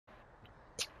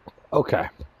Okay,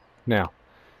 now,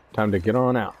 time to get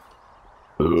on out.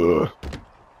 Ugh.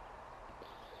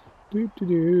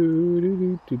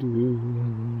 Do.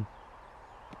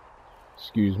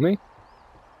 Excuse me.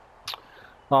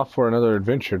 Off for another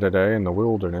adventure today in the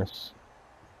wilderness.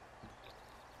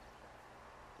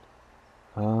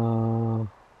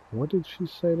 What did she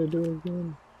say to do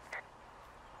again?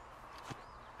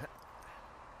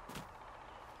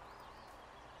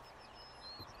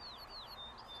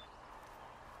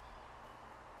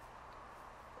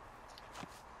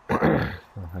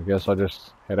 I guess I'll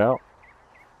just head out.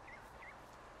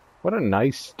 What a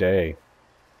nice day.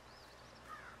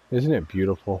 Isn't it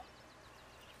beautiful?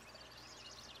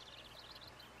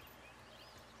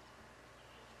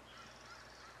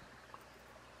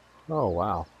 Oh,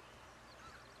 wow.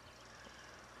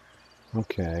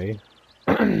 Okay.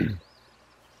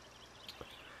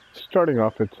 Starting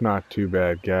off, it's not too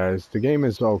bad, guys. The game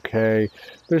is okay.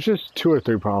 There's just two or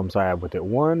three problems I have with it.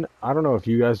 One, I don't know if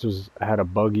you guys had a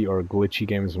buggy or glitchy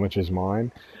game as much as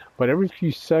mine, but every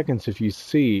few seconds, if you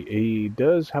see, he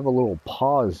does have a little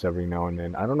pause every now and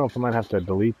then. I don't know if I might have to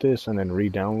delete this and then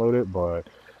re-download it, but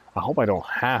I hope I don't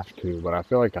have to, but I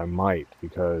feel like I might,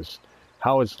 because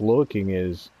how it's looking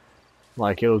is,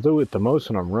 like, it'll do it the most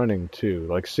when I'm running, too.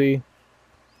 Like, see?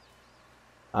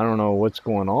 I don't know what's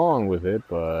going on with it,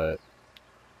 but...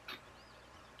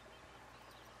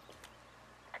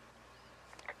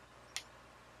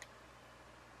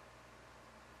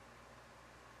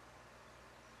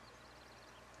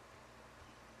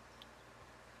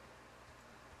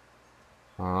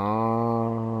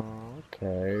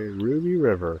 Okay, Ruby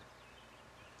River.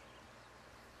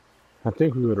 I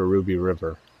think we go to Ruby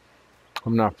River.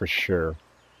 I'm not for sure.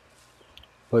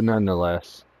 But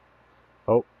nonetheless.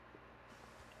 Oh,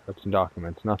 that's some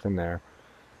documents. Nothing there.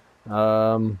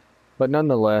 But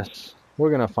nonetheless, we're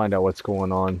going to find out what's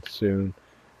going on soon.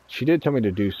 She did tell me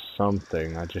to do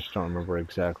something. I just don't remember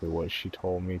exactly what she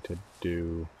told me to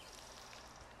do.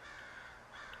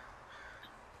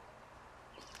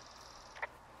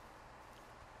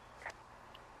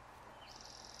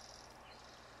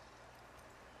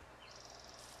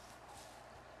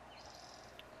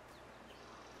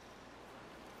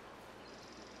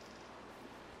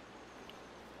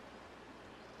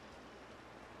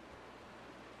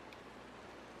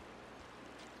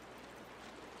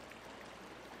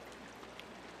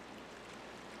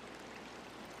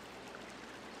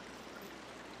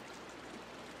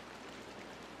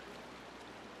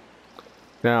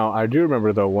 Now, I do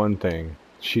remember, though, one thing.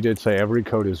 She did say every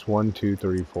code is 1, 2,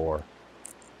 3, 4.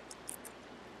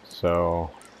 So,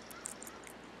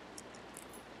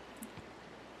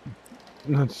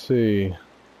 let's see.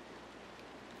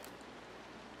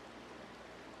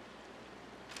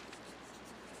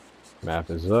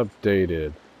 Map is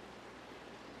updated.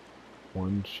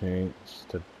 One chance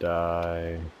to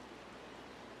die.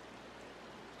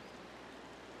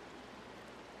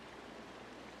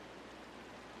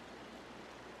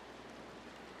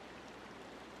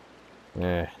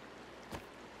 Eh.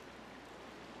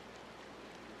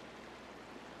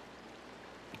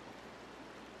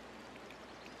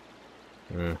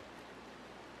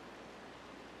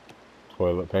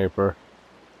 Toilet paper.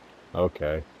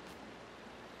 Okay.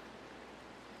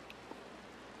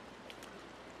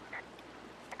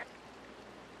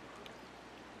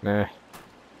 Nah.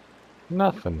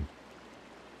 Nothing.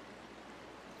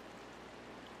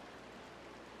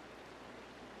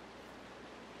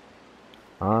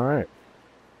 Alright.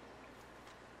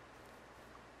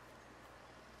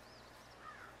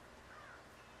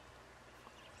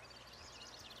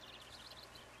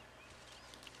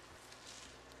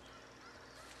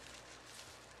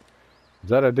 Is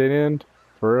that a dead end?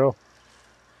 For real?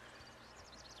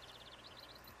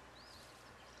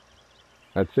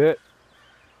 That's it?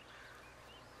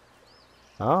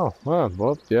 Oh,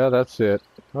 well, yeah, that's it.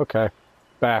 Okay.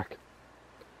 Back.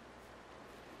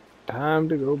 Time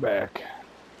to go back.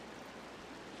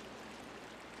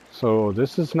 So,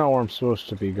 this is not where I'm supposed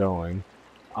to be going.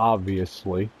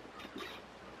 Obviously.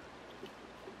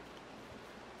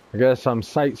 I guess I'm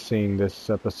sightseeing this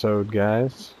episode,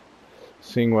 guys.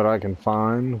 Seeing what I can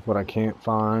find, what I can't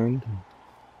find.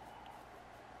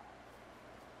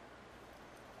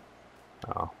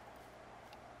 Oh.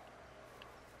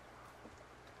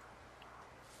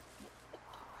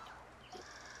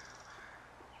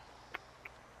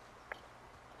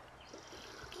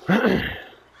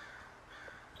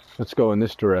 Let's go in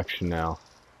this direction now.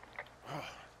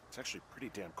 It's actually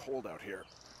pretty damn cold out here.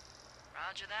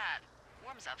 Roger that.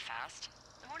 Warms up fast.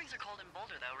 The mornings are cold in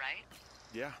Boulder, though, right?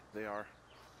 Yeah, they are.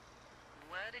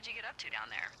 What did you get up to down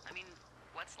there? I mean,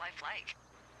 what's life like?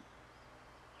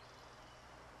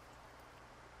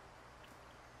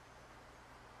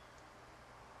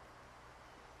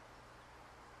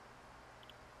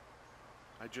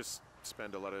 just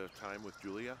spend a lot of time with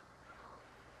Julia.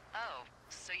 Oh,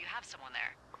 so you have someone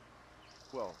there.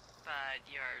 Well, But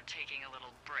you're taking a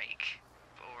little break.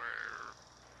 Or...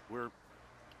 we're...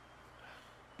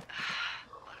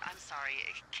 Look, I'm sorry.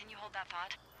 Can you hold that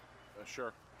thought?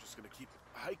 Sure. Just gonna keep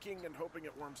hiking and hoping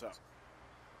it warms up.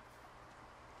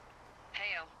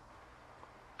 Heyo.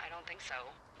 I don't think so.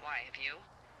 Why, have you?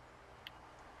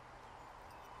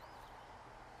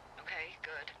 Okay,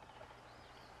 good.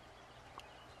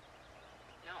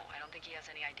 No, I don't think he has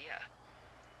any idea.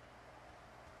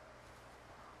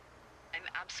 I'm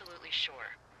absolutely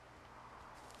sure.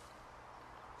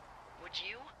 Would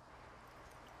you?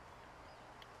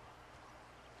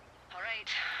 All right,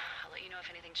 I'll let you know if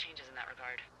anything changes in that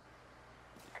regard.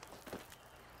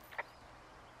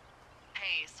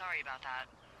 Hey, sorry about that.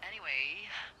 Anyway,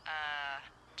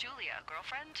 Julia,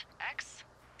 girlfriend? Ex?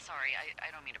 Sorry,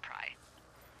 I don't mean to pry.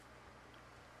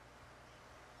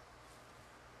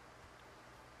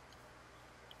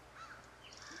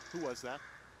 Who was that?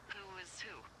 Who is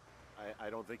who? I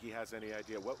don't think he has any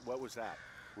idea. What was that?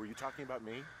 Were you talking about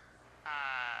me?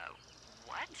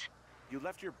 What? You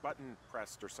left your button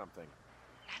pressed or something.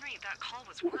 Henry, that call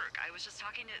was work. I was just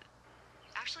talking to...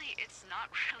 Actually, it's not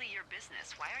really your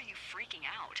business. Why are you freaking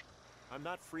out? I'm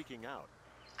not freaking out.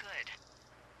 Good.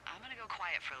 I'm gonna go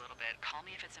quiet for a little bit. Call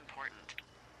me if it's important.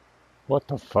 What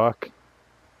the fuck?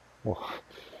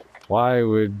 Why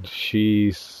would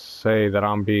she say that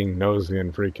I'm being nosy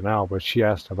and freaking out, but she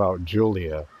asked about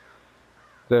Julia?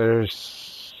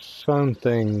 There's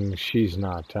something she's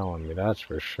not telling me, that's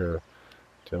for sure.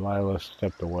 Delilah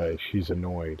stepped away. She's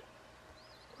annoyed.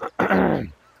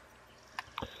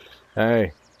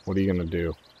 Hey, what are you gonna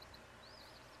do?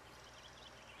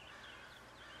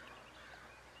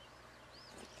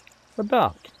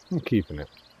 Adopt. I'm keeping it.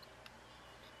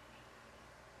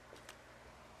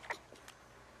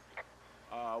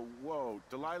 Whoa,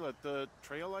 Delilah, the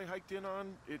trail I hiked in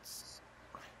on, it's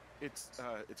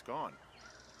gone.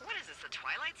 What is this, the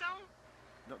Twilight Zone?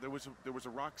 No, there was a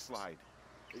rock slide.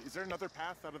 Is there another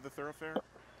path out of the thoroughfare?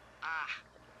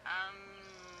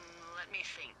 Let me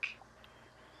think.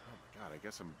 Oh my god, I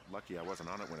guess I'm lucky I wasn't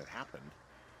on it when it happened.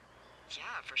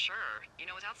 Yeah, for sure. You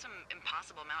know, without some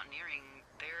impossible mountaineering,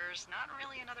 there's not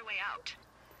really another way out.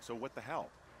 So what the hell?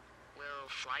 We'll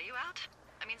fly you out?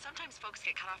 I mean, sometimes folks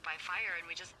get cut off by fire and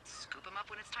we just scoop them up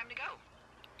when it's time to go.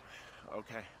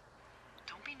 Okay.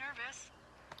 Don't be nervous.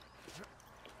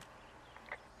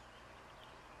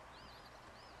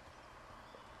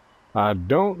 I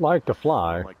don't like to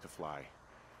fly. I don't like to fly.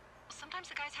 Sometimes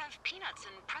the guys have peanuts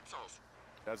and pretzels.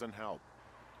 Doesn't help.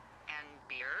 And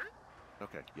beer?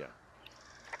 Okay, yeah.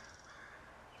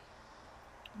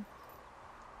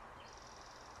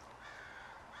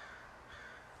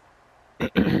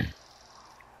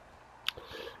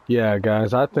 Yeah,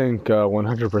 guys, I think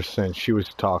 100% she was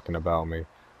talking about me.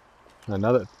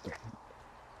 Another...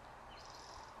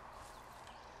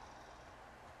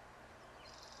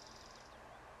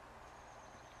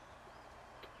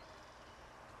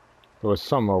 There was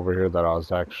some over here that I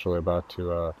was actually about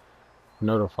to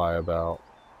notify about.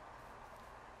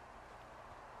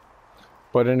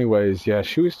 But anyways, yeah,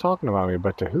 she was talking about me,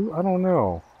 but to who? I don't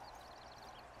know.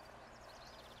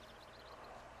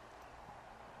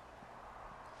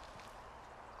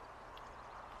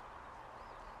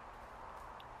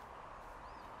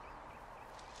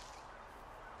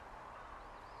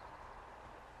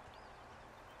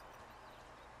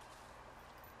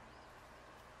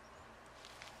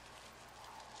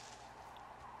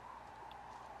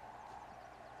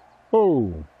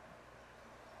 Oh!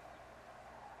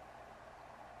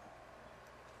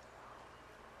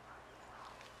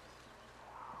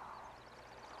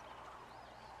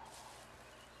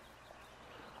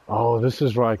 Oh, this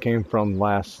is where I came from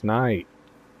last night.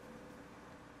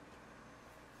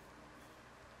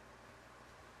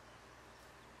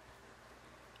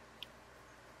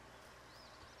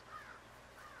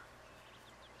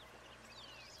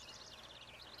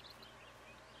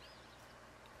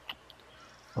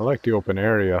 I like the open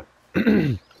area.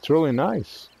 It's really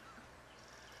nice.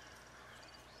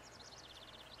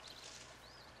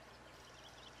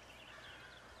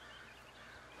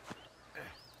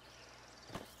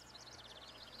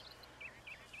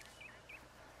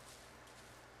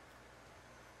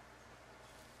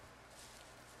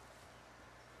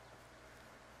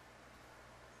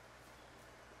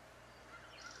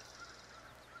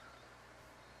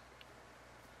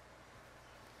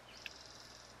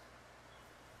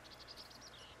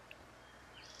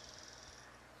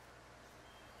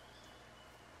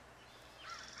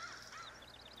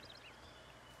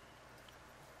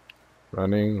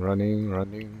 Running, running,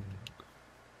 running.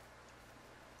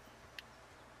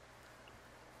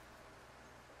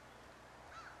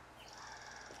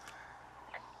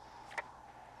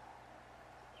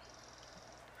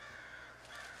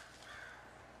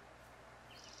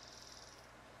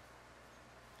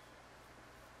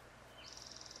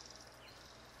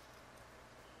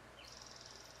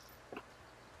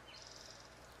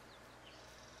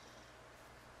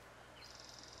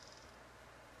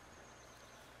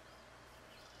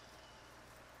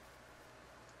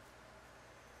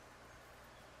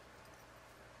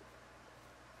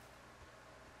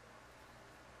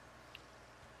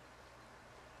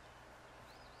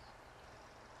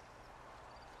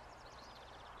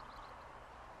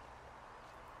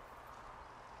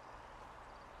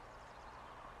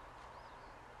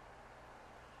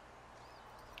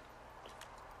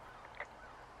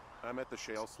 I'm at the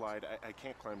shale slide. I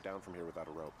can't climb down from here without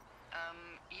a rope.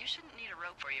 You shouldn't need a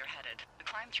rope where you're headed. The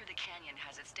climb through the canyon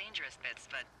has its dangerous bits,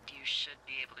 but you should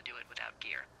be able to do it without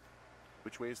gear.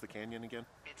 Which way is the canyon again?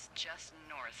 It's just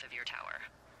north of your tower.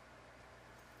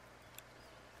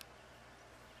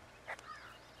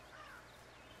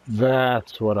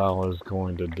 That's what I was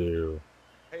going to do.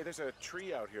 Hey, there's a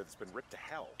tree out here that's been ripped to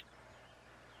hell.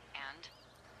 And?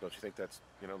 Don't you think that's,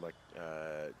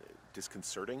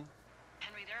 disconcerting?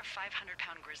 Henry, there are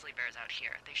 500-pound grizzly bears out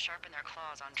here. They sharpen their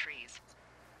claws on trees.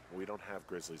 We don't have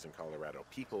grizzlies in Colorado.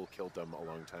 People killed them a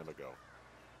long time ago.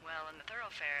 Well, in the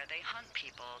thoroughfare, they hunt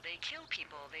people, they kill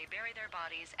people, they bury their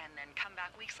bodies, and then come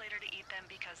back weeks later to eat them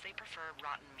because they prefer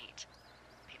rotten meat.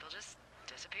 People just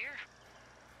disappear.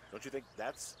 Don't you think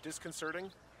that's disconcerting?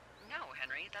 No,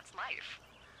 Henry, that's life.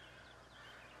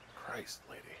 Christ,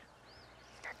 lady.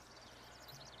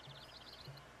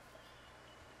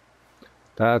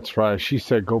 That's right. She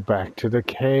said go back to the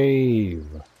cave.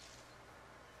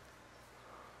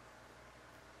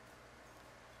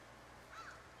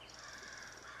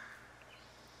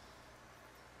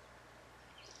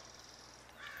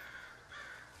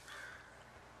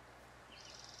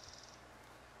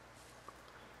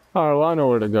 Alright, well, I know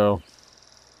where to go.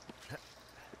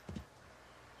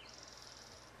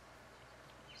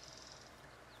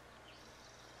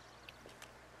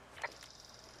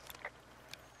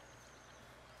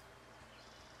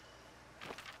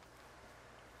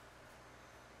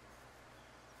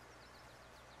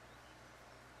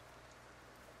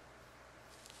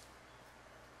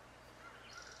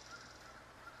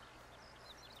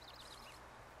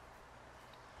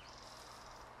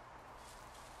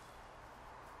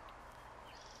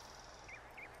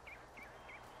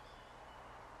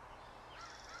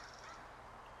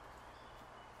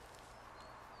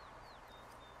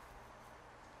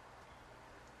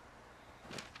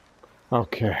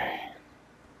 Okay.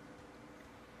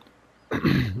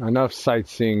 Enough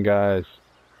sightseeing, guys.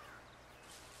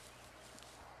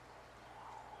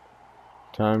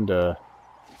 Time to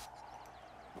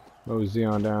mosey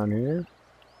on down here.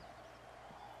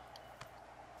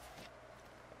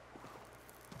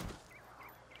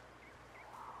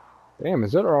 Damn,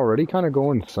 is it already kind of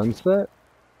going sunset?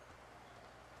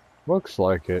 Looks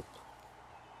like it.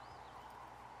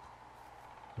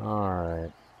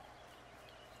 Alright.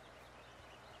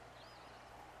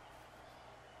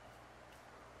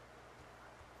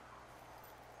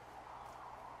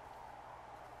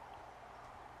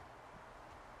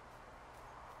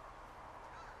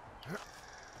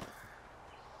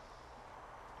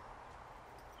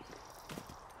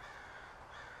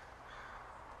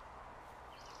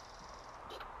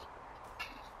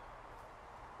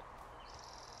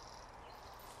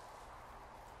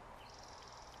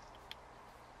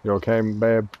 You okay,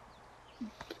 babe?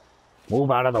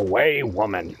 Move out of the way,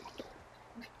 woman.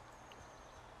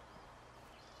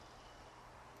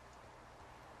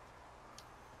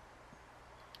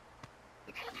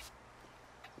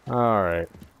 Alright.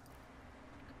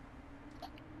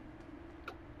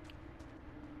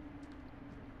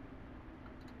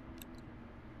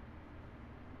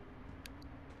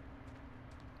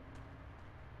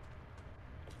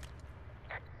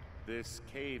 This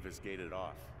cave is gated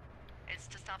off. It's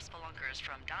to stop spelunkers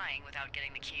from dying without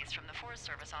getting the keys from the Forest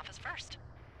Service office first.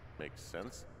 Makes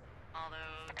sense.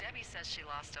 Although Debbie says she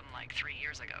lost them like 3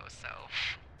 years ago, so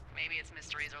maybe its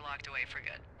mysteries are locked away for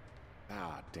good.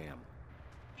 Ah, damn.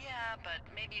 Yeah, but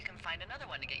maybe you can find another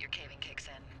one to get your caving kicks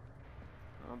in.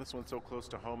 Oh, this one's so close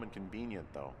to home and convenient,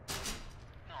 though.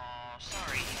 Aw,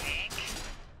 sorry, Hank.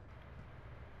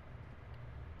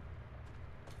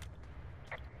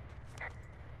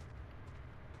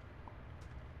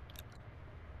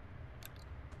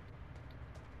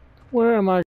 Where am I